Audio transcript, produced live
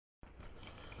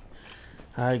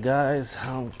Alright guys,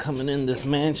 I'm coming in this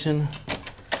mansion.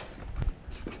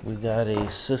 We got a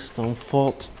system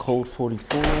fault, code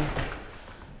 44,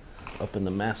 up in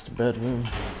the master bedroom.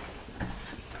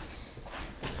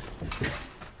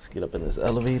 Let's get up in this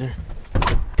elevator.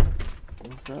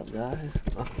 What's up guys?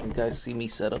 Oh, you guys see me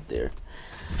set up there.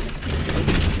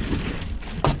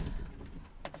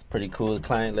 It's pretty cool. The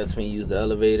client lets me use the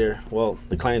elevator. Well,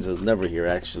 the client is never here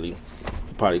actually.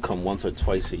 He'll probably come once or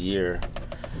twice a year.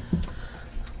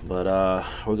 But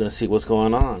we're gonna see what's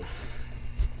going on.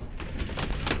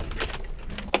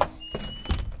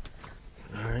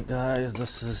 Alright guys,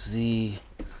 this is the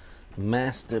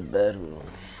master bedroom.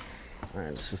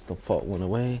 Alright, the system fault went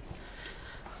away.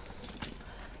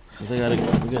 So we're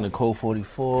getting a code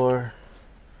 44.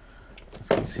 Let's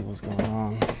go see what's going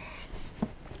on.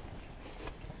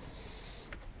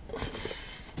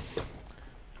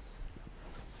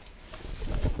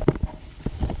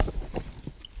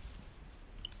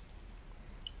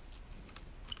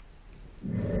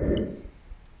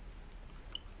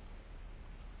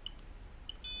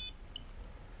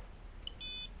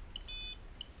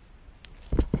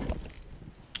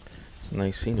 It's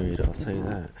nice scenery though, I'll tell you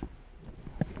that.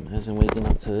 Imagine waking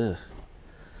up to this.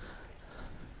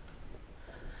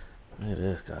 Look at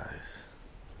this, guys.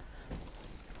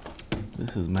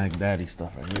 This is Mac Daddy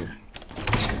stuff right here.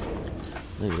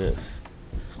 Look at this.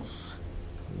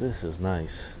 This is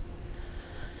nice.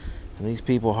 And these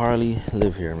people hardly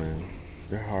live here, man.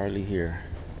 They're hardly here.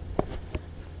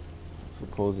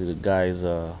 Supposedly the guy's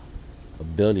a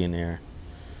billionaire.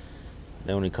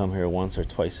 They only come here once or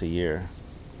twice a year.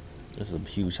 This is a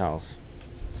huge house.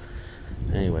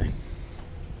 Anyway.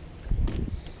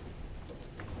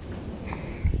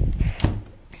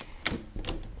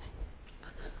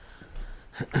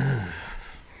 Alright,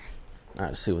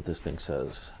 let's see what this thing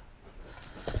says.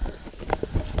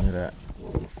 Look at that.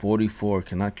 44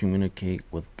 cannot communicate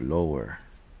with blower.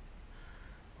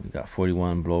 We got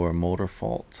 41 blower motor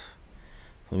fault.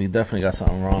 So we definitely got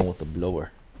something wrong with the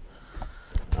blower.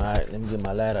 Alright, let me get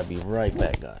my ladder. I'll be right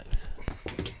back, guys.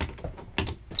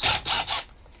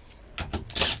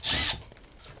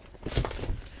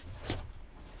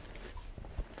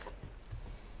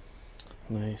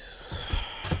 Nice.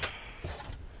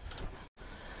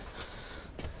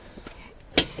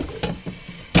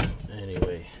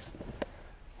 Anyway,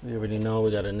 we already know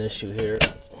we got an issue here.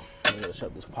 I'm gonna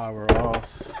shut this power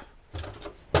off.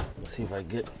 Let's see if I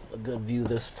get a good view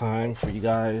this time for you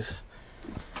guys.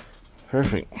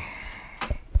 Perfect.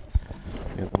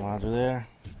 Get the module there.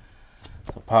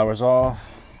 So power's off.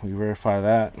 We verify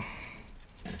that.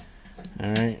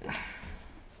 Alright.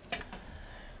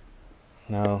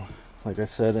 Now, like I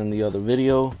said in the other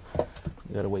video,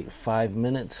 you gotta wait 5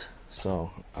 minutes.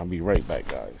 So I'll be right back,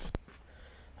 guys.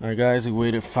 Alright guys, we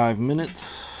waited 5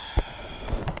 minutes.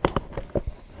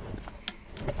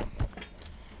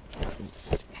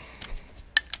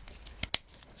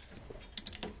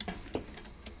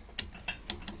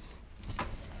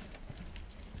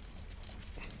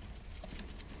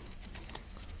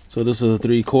 So this is a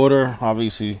 3/4.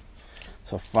 Obviously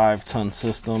it's a 5-ton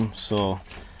system, so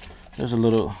there's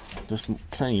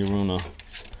plenty of room to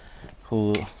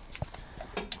pull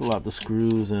out the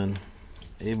screws and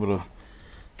able to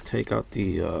take out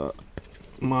the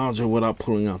module without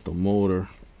pulling out the motor.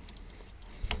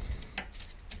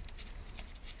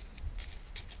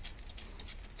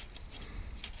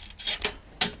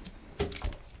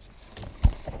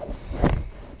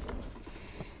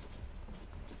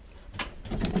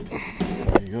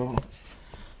 There you go.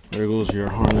 There goes your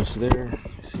harness there.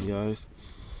 See guys,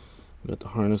 we got the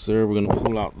harness there. We're gonna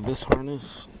pull out this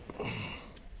harness.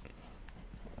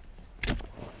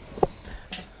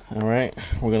 All right,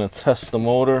 we're gonna test the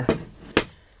motor,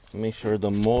 make sure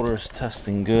the motor is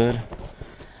testing good,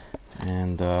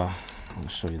 and I'll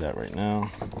show you that right now.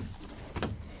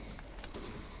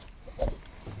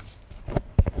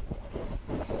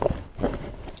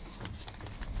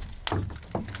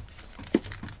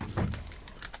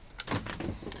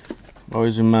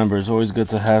 Always remember, it's always good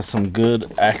to have some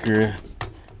good, accurate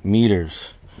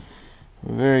meters.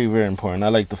 Very, very important. I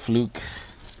like the Fluke.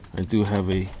 I do have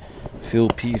a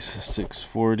field piece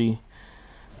 640.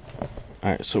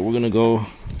 Alright, so we're gonna go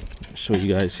show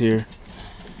you guys here.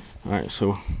 Alright,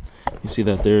 so you see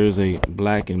that there is a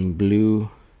black and blue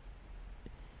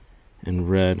and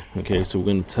red. Okay, so we're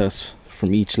gonna test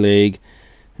from each leg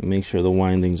and make sure the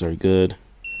windings are good.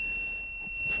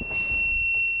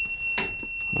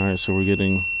 Alright, so we're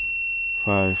getting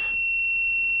 5.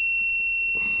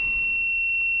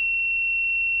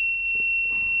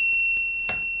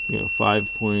 You know,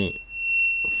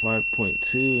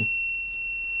 5.2.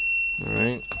 All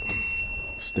right.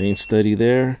 Staying steady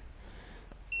there.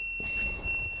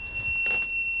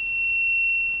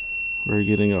 We're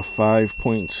getting a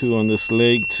 5.2 on this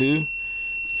leg too,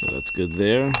 so that's good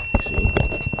there. See,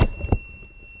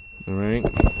 all right,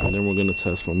 and then we're gonna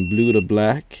test from blue to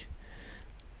black,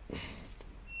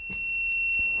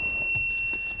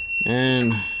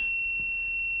 and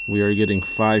we are getting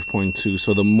 5.2.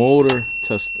 So the motor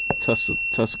test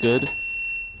good.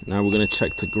 Now we're gonna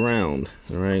check to ground.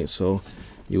 All right, so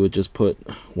you would just put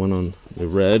one on the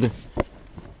red,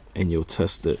 and you'll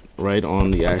test it right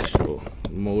on the actual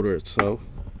motor itself.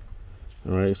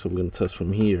 All right, so we're gonna test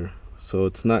from here, so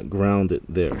it's not grounded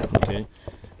there. Okay,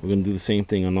 we're gonna do the same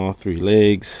thing on all three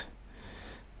legs.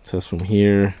 Test from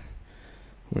here,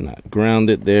 we're not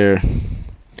grounded there.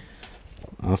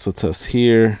 Also test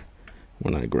here,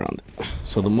 we're not grounded.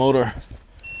 So the motor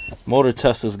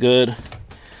test is good.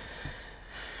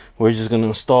 We're just gonna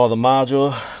install the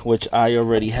module, which I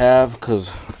already have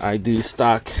because I do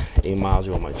stock a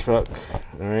module on my truck.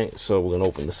 All right, so we're gonna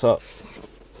open this up.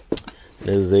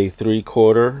 There's a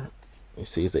 3/4. You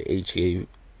see, it's the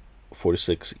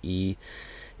HA46E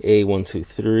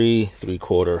A123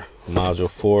 3/4 module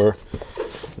for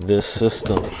this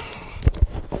system.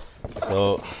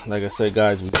 So, like I said,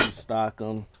 guys, we do stock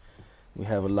them. We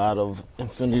have a lot of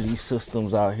Infinity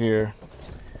systems out here,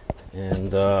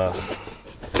 and I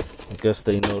guess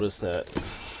they noticed that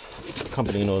the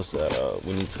company knows that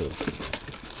we need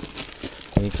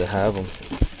to have them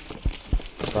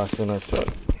stocked in our truck.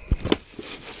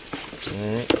 All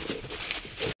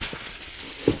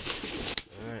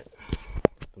right,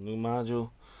 the new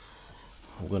module,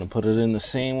 I'm gonna put it in the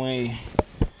same way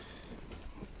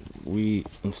we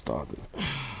installed it.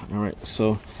 All right,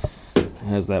 so it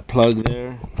has that plug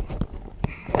there.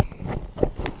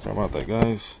 Sorry about that,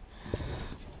 guys.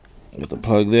 Got the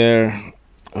plug there. I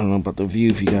don't know about the view,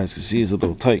 if you guys can see, it's a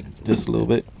little tight, just a little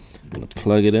bit. I'm gonna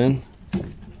plug it in.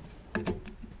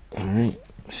 All right,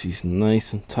 she's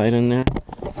nice and tight in there.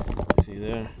 See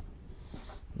there,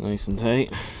 nice and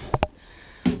tight.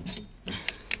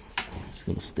 Just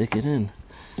gonna stick it in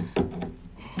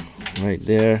right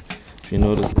there. If you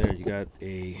notice there, you got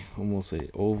almost a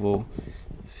oval.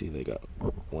 See, they got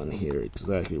one here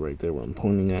exactly right there where I'm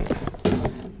pointing at.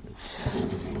 It's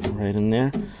right in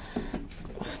there.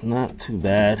 It's not too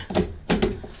bad.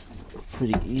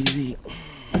 Pretty easy.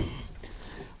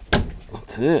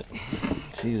 That's it.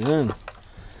 She's in.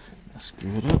 Let's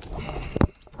screw it up.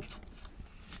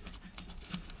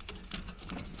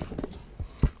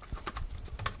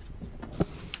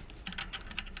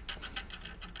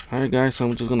 Alright, guys, so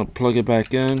I'm just gonna plug it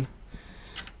back in.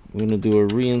 We're gonna do a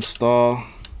reinstall.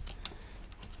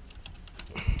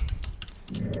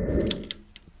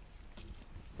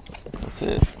 That's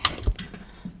it.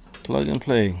 Plug and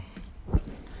play.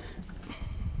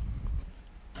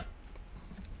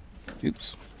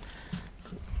 Oops.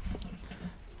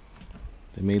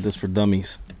 They made this for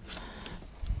dummies.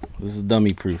 This is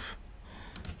dummy proof.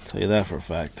 I'll tell you that for a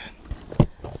fact.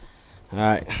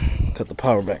 Alright, cut the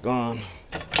power back on.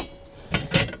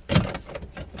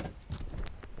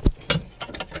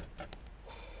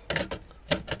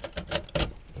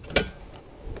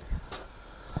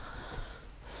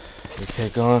 Okay,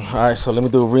 going. Alright, so let me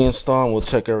do a reinstall and we'll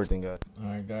check everything, guys.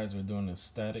 Alright, guys, we're doing a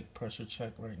static pressure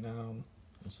check right now.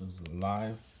 This is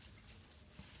live.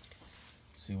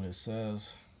 See what it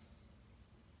says.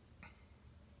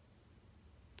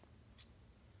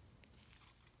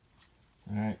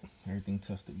 Alright, everything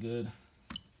tested good.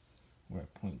 We're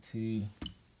at 0.2.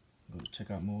 Go to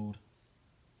checkout mode.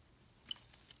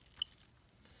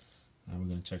 Now we're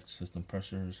going to check the system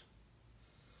pressures.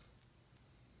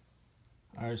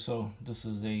 Alright, so this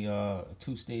is a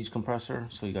two-stage compressor.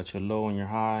 So you got your low and your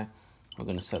high. We're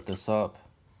going to set this up.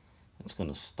 It's going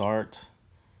to start.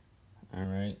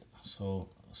 Alright, so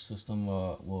system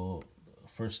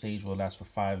first stage will last for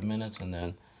 5 minutes, and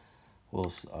then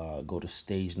we'll go to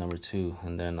stage number 2,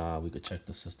 and then we could check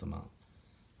the system out.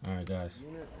 Alright, guys.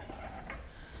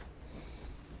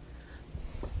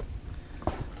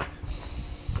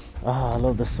 I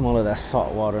love the smell of that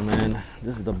salt water, man.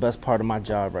 This is the best part of my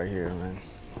job right here, man.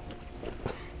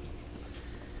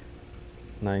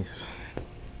 Nice.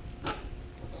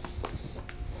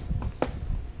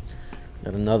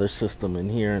 Got another system in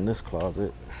here in this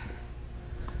closet.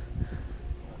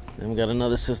 Then we got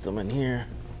another system in here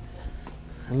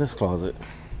in this closet.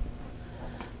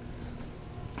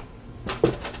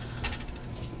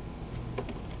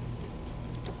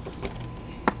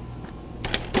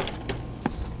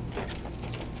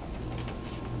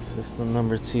 System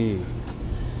number 2.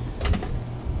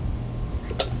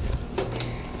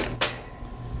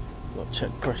 Go check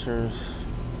pressures.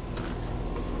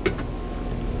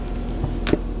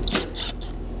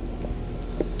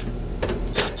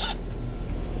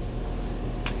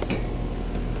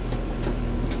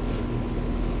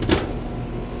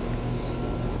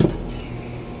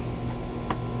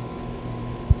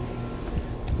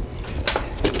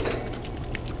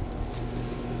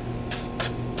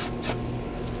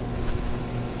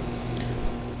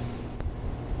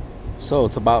 So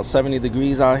it's about 70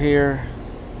 degrees out here.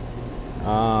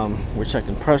 We're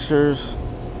checking pressures.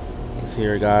 You can see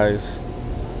here, guys.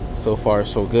 So far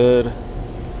so good.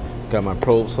 Got my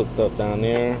probes hooked up down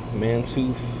there. Man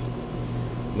tooth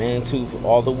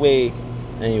all the way.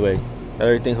 Anyway, got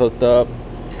everything hooked up.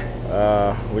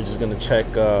 We're just gonna check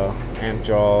amp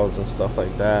jaws and stuff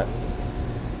like that.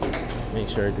 Make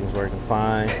sure everything's working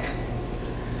fine.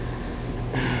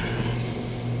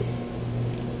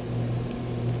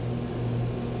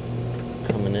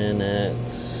 Coming in at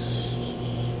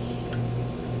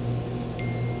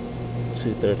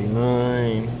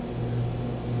 239.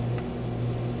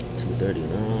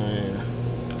 239.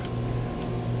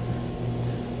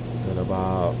 Got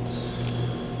about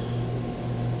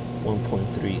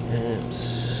 1.3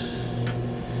 amps.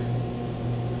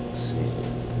 Let's see.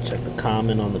 Check the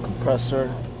common on the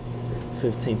compressor.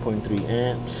 15.3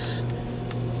 amps.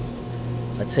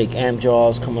 I take amp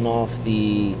jaws coming off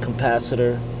the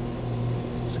capacitor.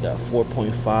 So got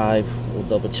 4.5. We'll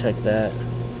double check that.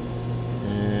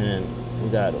 And we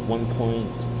got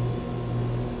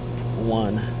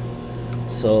 1.1.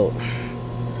 So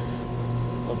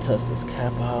I'll test this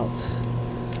cap out.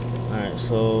 Alright,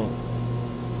 so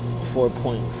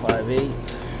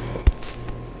 4.58.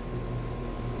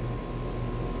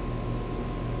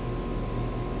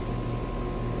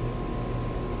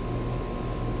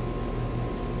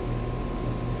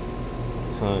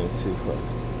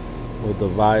 We'll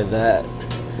divide that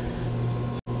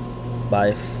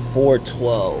by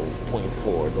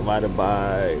 412.4 divided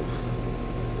by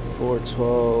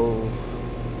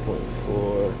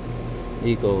 412.4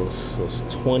 equals, so it's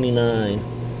 29.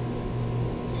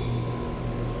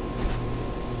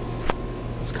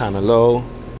 It's kind of low.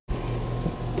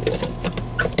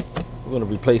 We're going to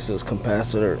replace this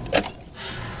capacitor.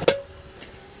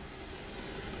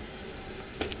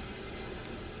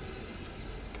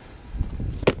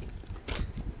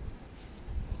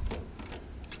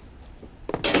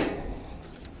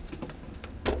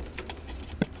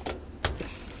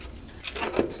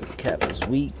 So the cap is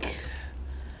weak.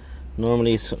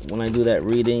 Normally when I do that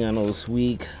reading, I know it's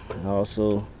weak. I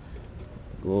also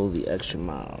go the extra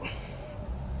mile.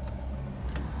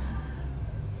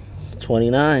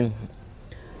 29.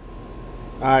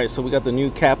 Alright, so we got the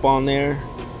new cap on there.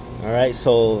 Alright,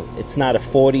 so it's not a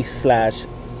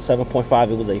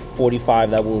 40/7.5, it was a 45.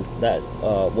 That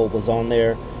what was on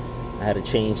there. I had to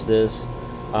change this.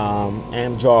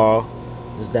 Amp jaw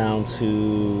is down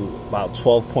to about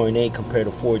 12.8 compared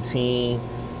to 14.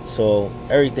 So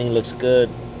everything looks good.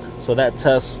 So that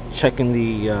test, checking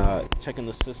the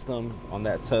system on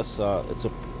that test, it's a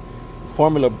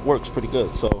formula works pretty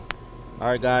good. So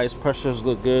alright guys, pressures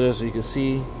look good as you can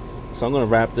see. So I'm gonna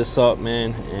wrap this up,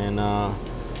 man, and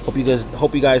hope you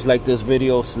guys like this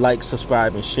video. Like,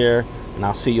 subscribe, and share, and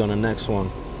I'll see you on the next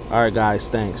one. Alright guys,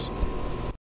 thanks.